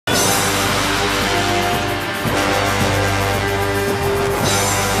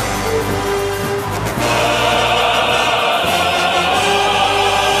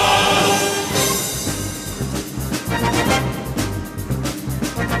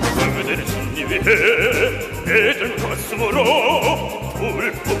그대를 승리 위해 애들 가슴으로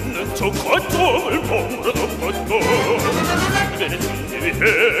불 뿜는 저 관통을 몸으로 덮었고 그대를 승리 위해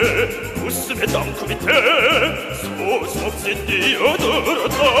웃음의 땅굴 밑에 소속없이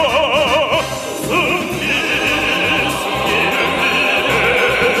뛰어들었다. 승리를 위해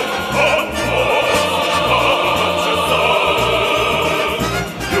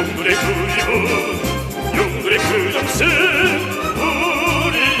용들의 그리움 용들의 그 정신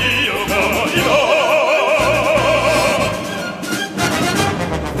우리 이어가리라.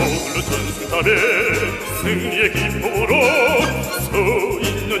 오늘로 전승탑에 승리의 기쁨으로 서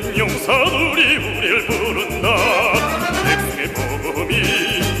있는 용사들이 우리를 부른다. 백성의 복음이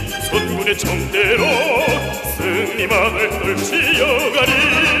손군의 청대로 승리만을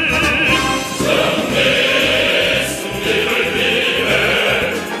떨치어가리.